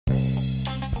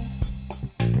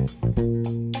Hey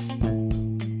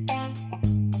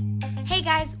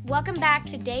guys, welcome back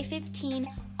to day 15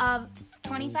 of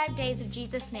 25 Days of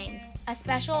Jesus Names, a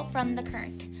special from The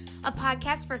Current, a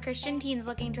podcast for Christian teens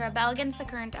looking to rebel against the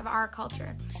current of our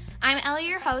culture. I'm Ellie,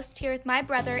 your host, here with my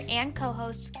brother and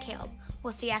co-host, Caleb.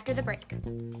 We'll see you after the break.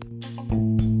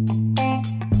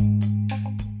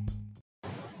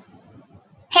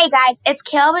 Hey guys, it's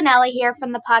Caleb and Ellie here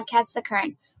from the podcast The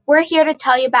Current. We're here to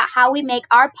tell you about how we make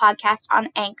our podcast on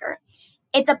Anchor.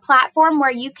 It's a platform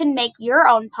where you can make your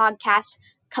own podcast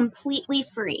completely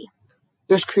free.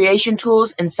 There's creation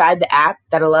tools inside the app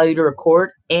that allow you to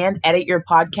record and edit your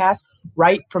podcast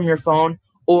right from your phone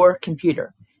or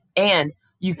computer. And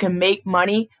you can make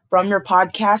money from your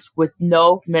podcast with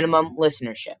no minimum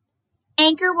listenership.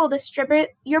 Anchor will distribute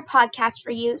your podcast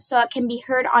for you so it can be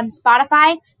heard on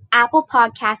Spotify, Apple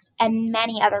Podcasts, and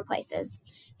many other places.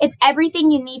 It's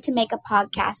everything you need to make a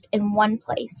podcast in one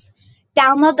place.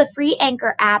 Download the free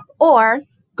Anchor app or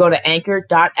go to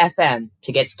anchor.fm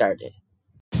to get started.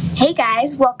 Hey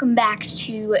guys, welcome back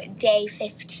to day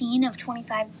 15 of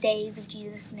 25 Days of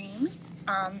Jesus Names.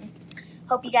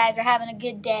 Hope you guys are having a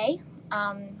good day.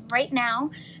 Right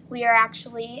now, we are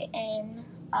actually in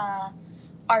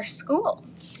our school,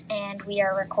 and we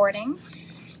are recording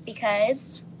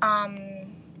because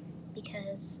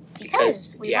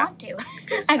we want to.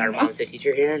 Because our mom's a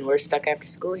teacher here, and we're stuck after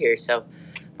school here, so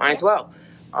might as well.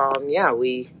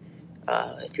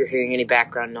 If you're hearing any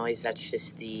background noise, that's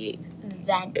just the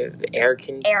air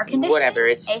conditioning, whatever.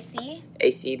 It's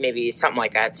AC, maybe it's something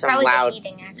like that. Some probably loud. The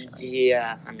heating, actually.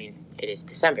 Yeah, I mean it is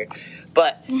December,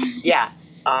 but yeah,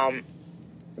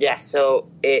 So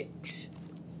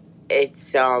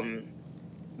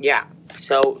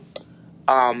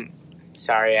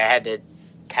sorry, I had to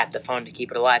tap the phone to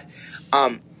keep it alive.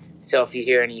 So if you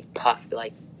hear any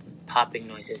popping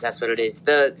noises, that's what it is.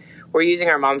 We're using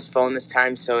our mom's phone this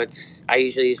time, so I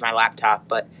usually use my laptop,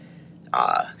 but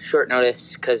short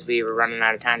notice because we were running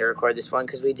out of time to record this one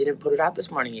because we didn't put it out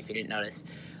this morning, if you didn't notice.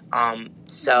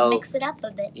 So mix it up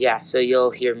a bit. Yeah, so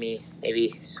you'll hear me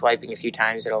maybe swiping a few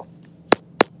times. You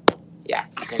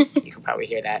can probably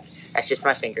hear that. That's just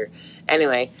my finger.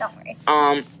 Anyway. Don't worry.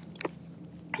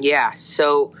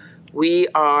 So we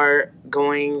are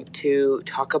going to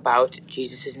talk about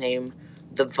Jesus' name,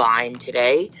 the vine,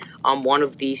 today. One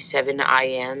of the 7 I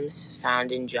ams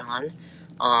found in John.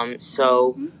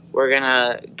 We're going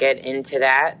to get into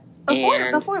that.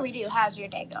 Before we do, how's your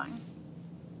day going?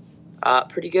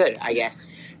 Pretty good, I guess.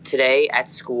 Today at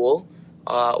school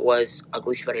was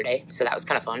Ugly Sweater Day, so that was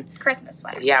kind of fun. Christmas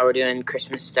sweater. Yeah, we're doing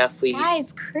Christmas stuff.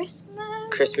 Guys, Christmas.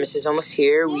 Christmas is almost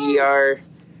here. Yes. We are,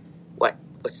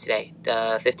 what's today?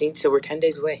 The 15th, so we're 10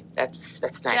 days away. That's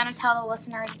nice. Do you want to tell the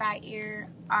listeners about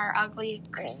our ugly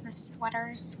Christmas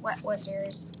sweaters? What was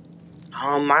yours?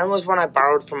 Mine was one I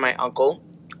borrowed from my uncle.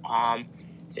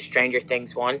 It's a Stranger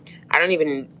Things one. I don't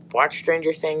even watch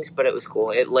Stranger Things, but it was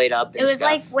cool. It laid up and It was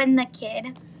stuff. like when the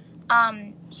kid,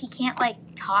 he can't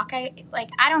talk. I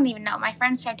don't even know. My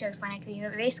friends tried to explain it to me,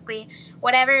 but basically,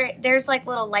 there's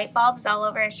little light bulbs all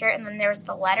over his shirt, and then there's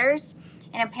the letters.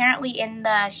 And apparently in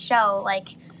the show,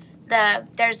 it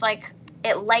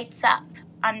lights up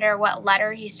under what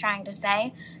letter he's trying to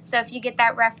say. So if you get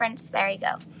that reference, there you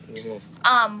go.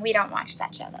 Mm-hmm. We don't watch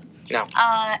that show, though. No.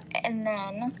 And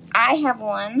then I have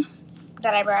one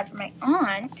that I borrowed from my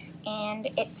aunt, and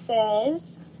it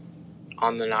says...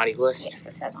 On the naughty list? Yes,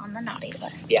 it says on the naughty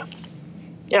list. Yeah.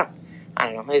 I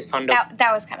don't know. It was fun to...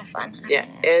 That was kind of fun. Yeah,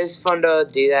 it was fun to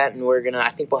do that, and I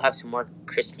think we'll have some more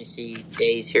Christmassy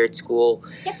days here at school.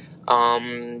 Yep.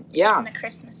 In the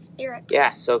Christmas spirit.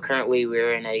 Yeah, so currently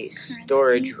we're in a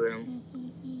storage room.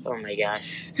 Oh my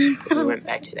gosh. We went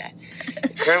back to that.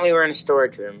 Currently we're in a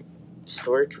storage room.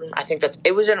 Storage room? I think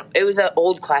it was an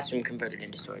old classroom converted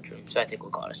into storage room, so I think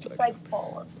we'll call it a storage room. It's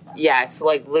full of stuff. Yeah, it's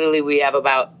literally we have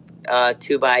about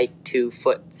 2 by 2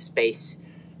 foot space,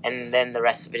 and then the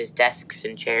rest of it is desks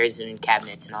and chairs and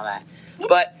cabinets and all that. Yep.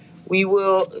 But we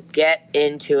will get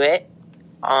into it.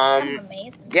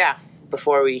 Amazing. Yeah,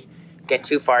 before we get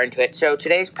too far into it. So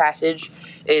today's passage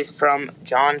is from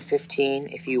John 15,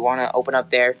 if you want to open up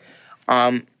there.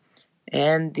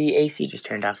 And the AC just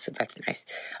turned off, so that's nice.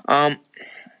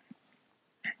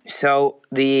 So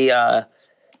the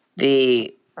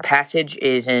passage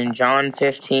is in John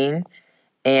 15,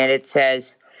 and it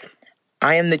says,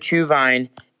 I am the true vine,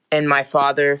 and my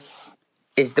Father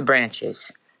is the branches.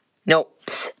 Nope,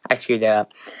 I screwed that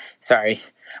up. Sorry.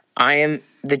 I am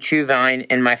the true vine,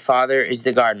 and my Father is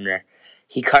the gardener.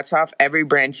 He cuts off every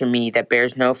branch in me that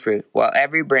bears no fruit, while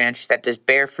every branch that does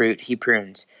bear fruit he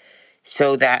prunes,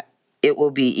 so that it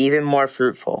will be even more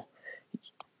fruitful.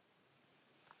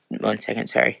 1 second,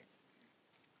 sorry.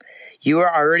 You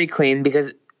are already clean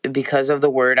because of the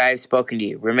word I have spoken to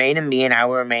you. Remain in me, and I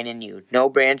will remain in you. No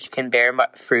branch can bear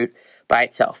fruit by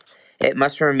itself. It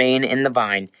must remain in the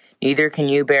vine. Neither can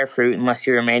you bear fruit unless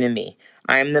you remain in me.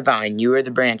 I am the vine, you are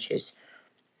the branches.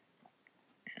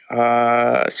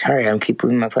 Sorry, I keep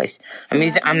losing my place.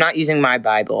 I'm not using my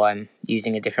Bible. I'm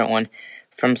using a different one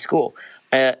from school.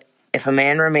 If a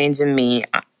man remains in me,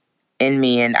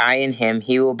 and I in him,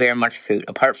 he will bear much fruit.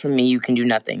 Apart from me, you can do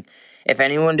nothing. If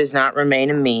anyone does not remain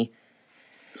in me,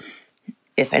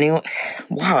 wow,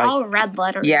 it's all red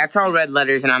letters. Yeah, it's all red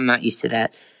letters, and I'm not used to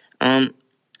that.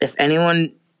 If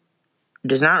anyone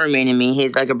does not remain in me, he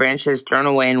is like a branch that is thrown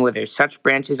away and withers. Such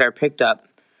branches are picked up,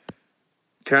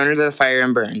 thrown into the fire,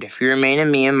 and burned. If you remain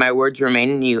in me and my words remain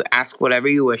in you, ask whatever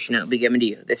you wish, and it will be given to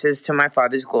you. This is to my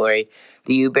Father's glory,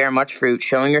 that you bear much fruit,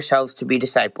 showing yourselves to be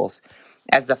disciples.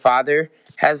 As the Father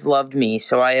has loved me,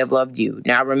 so I have loved you.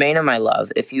 Now remain in my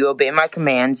love. If you obey my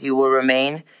commands, you will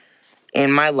remain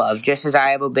in my love, just as I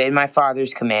have obeyed my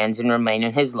Father's commands and remain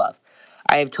in his love.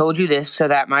 I have told you this so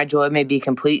that my joy may be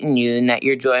complete in you, and that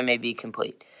your joy may be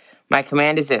complete. My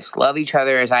command is this: love each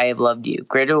other as I have loved you.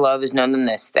 Greater love is none than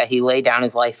this, that he laid down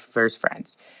his life for his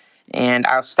friends. And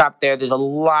I'll stop there. There's a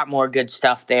lot more good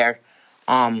stuff there,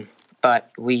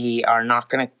 but we are not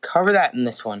going to cover that in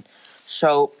this one.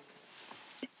 So,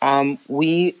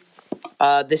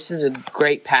 this is a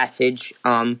great passage,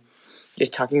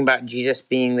 just talking about Jesus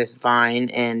being this vine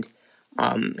and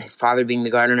his Father being the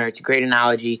gardener. It's a great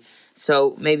analogy.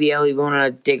 So maybe, Ellie, we want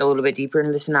to dig a little bit deeper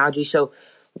into this analogy. So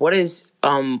what is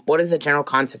the general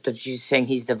concept of Jesus saying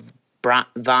he's the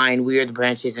vine, we are the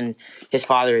branches, and his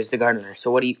Father is the gardener?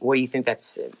 So what do you think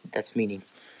that's meaning?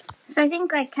 So I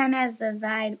think like kind of as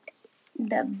the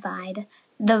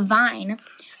vine,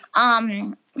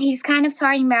 he's kind of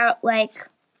talking about like,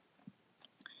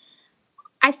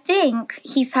 I think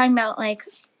he's talking about like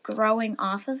growing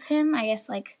off of him, I guess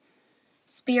like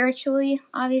spiritually,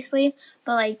 obviously,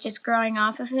 but like just growing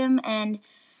off of him. And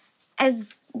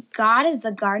as God is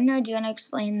the gardener, do you want to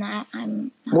explain that? I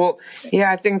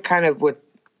think kind of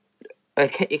I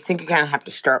think you kind of have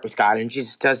to start with God, and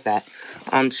Jesus does that.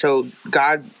 So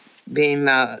God being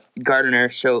the gardener,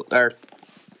 or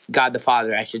God the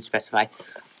Father, I should specify,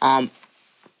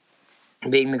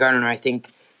 being the gardener, I think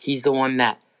he's the one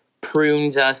that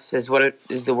prunes us, is what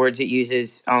is the words it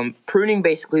uses. Pruning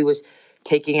basically was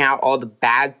taking out all the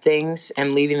bad things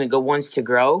and leaving the good ones to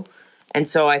grow. And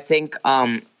so I think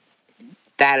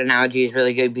that analogy is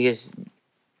really good, because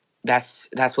that's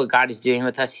what God is doing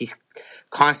with us. He's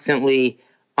constantly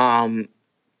pruning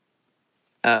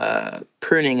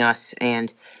us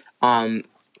and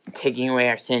taking away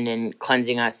our sin and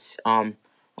cleansing us on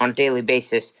a daily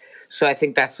basis. So I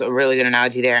think that's a really good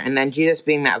analogy there. And then Jesus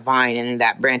being that vine and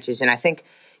that branches. And I think,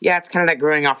 it's kind of that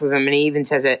growing off of him. And he even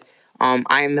says it,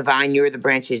 I am the vine, you are the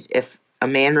branches. If a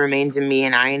man remains in me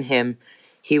and I in him,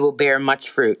 he will bear much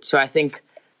fruit. So I think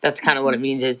that's kind of what it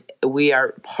means, is we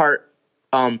are part,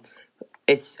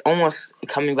 it's almost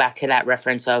coming back to that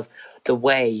reference of the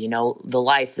way, the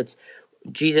life. It's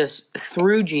Jesus,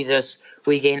 through Jesus,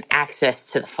 we gain access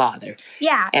to the Father.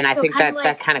 Yeah. And I think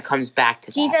that kind of comes back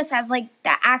to Jesus as like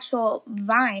the actual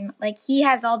vine. Like he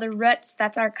has all the roots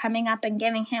that are coming up and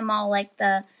giving him all like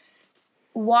the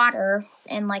water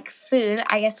and like food,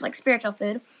 I guess like spiritual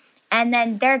food. And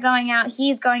then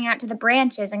he's going out to the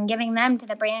branches and giving them to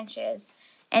the branches.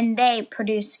 And they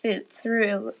produce fruit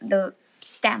through the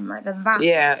stem or the vine.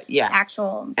 Yeah.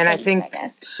 Actual and base, I think, I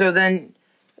guess. So then,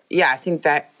 I think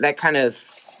that kind of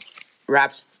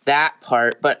wraps that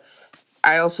part. But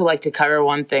I also like to cover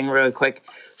one thing really quick.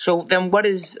 So then what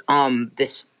is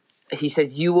this? He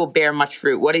says, you will bear much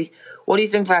fruit. What do you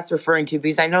think that's referring to?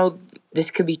 Because I know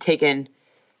this could be taken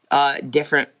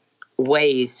different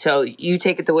ways. So you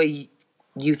take it the way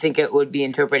you think it would be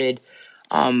interpreted,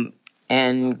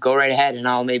 and go right ahead, and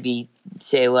I'll maybe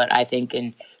say what I think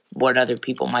and what other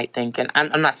people might think. And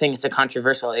I'm not saying it's a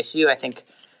contriversal issue. I think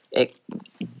that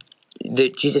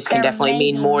Jesus can definitely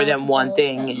mean more than one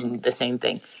thing and the same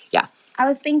thing. Yeah. I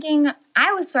was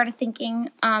sort of thinking,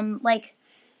 like,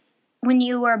 when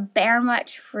you bear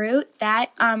much fruit,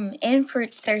 that in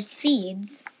fruits there's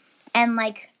seeds. And,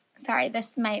 like, sorry,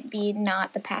 this might be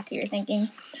not the path you're thinking,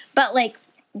 but, like,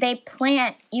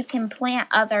 you can plant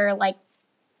other, like,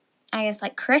 I guess,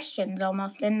 like, Christians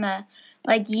almost in the,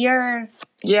 like, I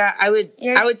would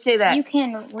say that,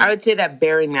 I would say that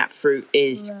bearing that fruit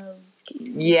is,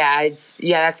 that's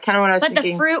kind of what I was thinking. But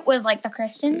the fruit was, like, the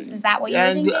Christians? Is that what you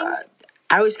were thinking?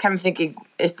 I was kind of thinking,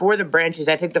 if we're the branches,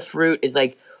 I think the fruit is,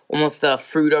 like, almost the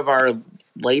fruit of our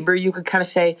labor, you could kind of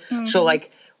say. Mm-hmm. So,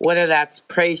 like, whether that's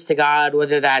praise to God,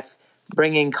 whether that's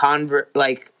bringing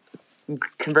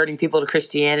converting people to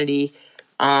Christianity.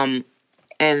 And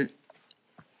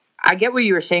I get what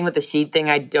you were saying with the seed thing.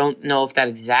 I don't know if that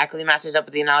exactly matches up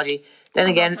with the analogy. Then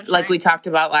again, like we talked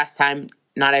about last time,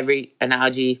 not every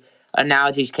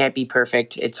analogies can't be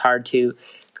perfect. It's hard to.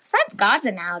 Besides God's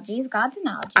analogies.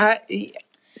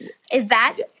 Is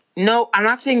that? No, I'm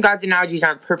not saying God's analogies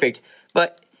aren't perfect,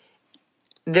 but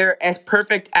they're as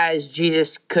perfect as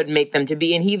Jesus could make them to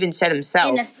be, and he even said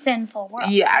himself in a sinful world.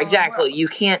 Yeah, exactly.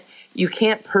 World. You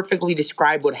can't perfectly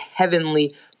describe what a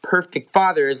heavenly perfect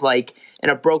Father is like in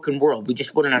a broken world. We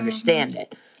just wouldn't understand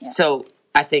it. Yeah. So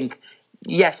I think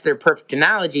yes, they're perfect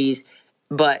analogies,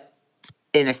 but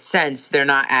in a sense, they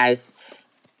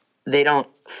don't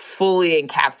fully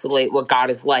encapsulate what God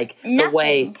is like.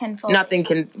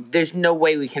 There's no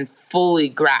way we can fully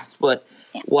grasp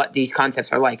what these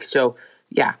concepts are like. So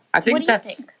yeah, I think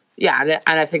think? Yeah,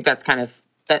 and I think that's kind of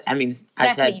that. I mean,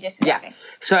 that's what you just said. Yeah.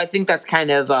 So I think that's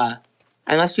kind of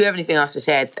unless you have anything else to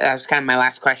say, that was kind of my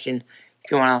last question.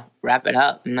 If you want to wrap it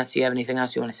up, unless you have anything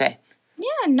else you want to say.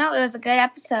 Yeah, no, it was a good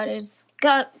episode.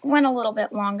 Went a little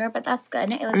bit longer, but that's good.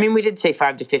 We did say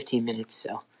 5 to 15 minutes,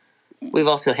 so we've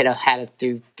also had it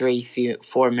through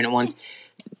 3-4 minute ones.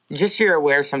 Just so you're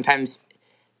aware, sometimes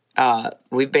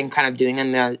we've been kind of doing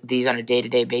these on a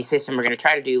day-to-day basis, and we're going to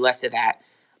try to do less of that.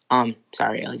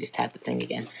 Sorry, I just tapped the thing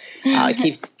again. It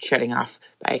keeps shutting off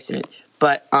by accident.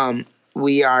 But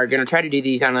we are going to try to do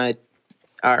these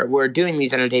we're doing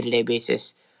these on a day-to-day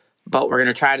basis, but we're going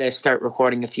to try to start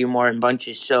recording a few more in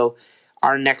bunches. So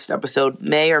our next episode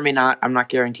may or may not, I'm not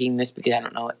guaranteeing this because I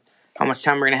don't know how much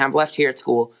time we're going to have left here at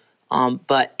school,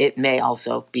 but it may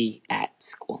also be at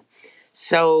school.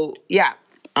 So, yeah,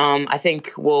 I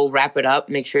think we'll wrap it up.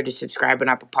 Make sure to subscribe on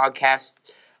Apple Podcasts.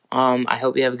 I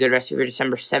hope you have a good rest of your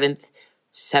December 7th.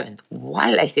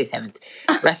 Why did I say 7th?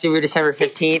 Rest of your December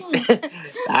 15th.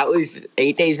 That was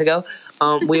 8 days ago.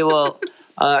 We will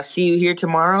see you here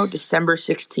tomorrow, December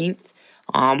 16th.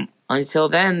 Until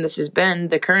then, this has been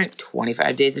the current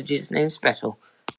 25 Days of Jesus' Name special.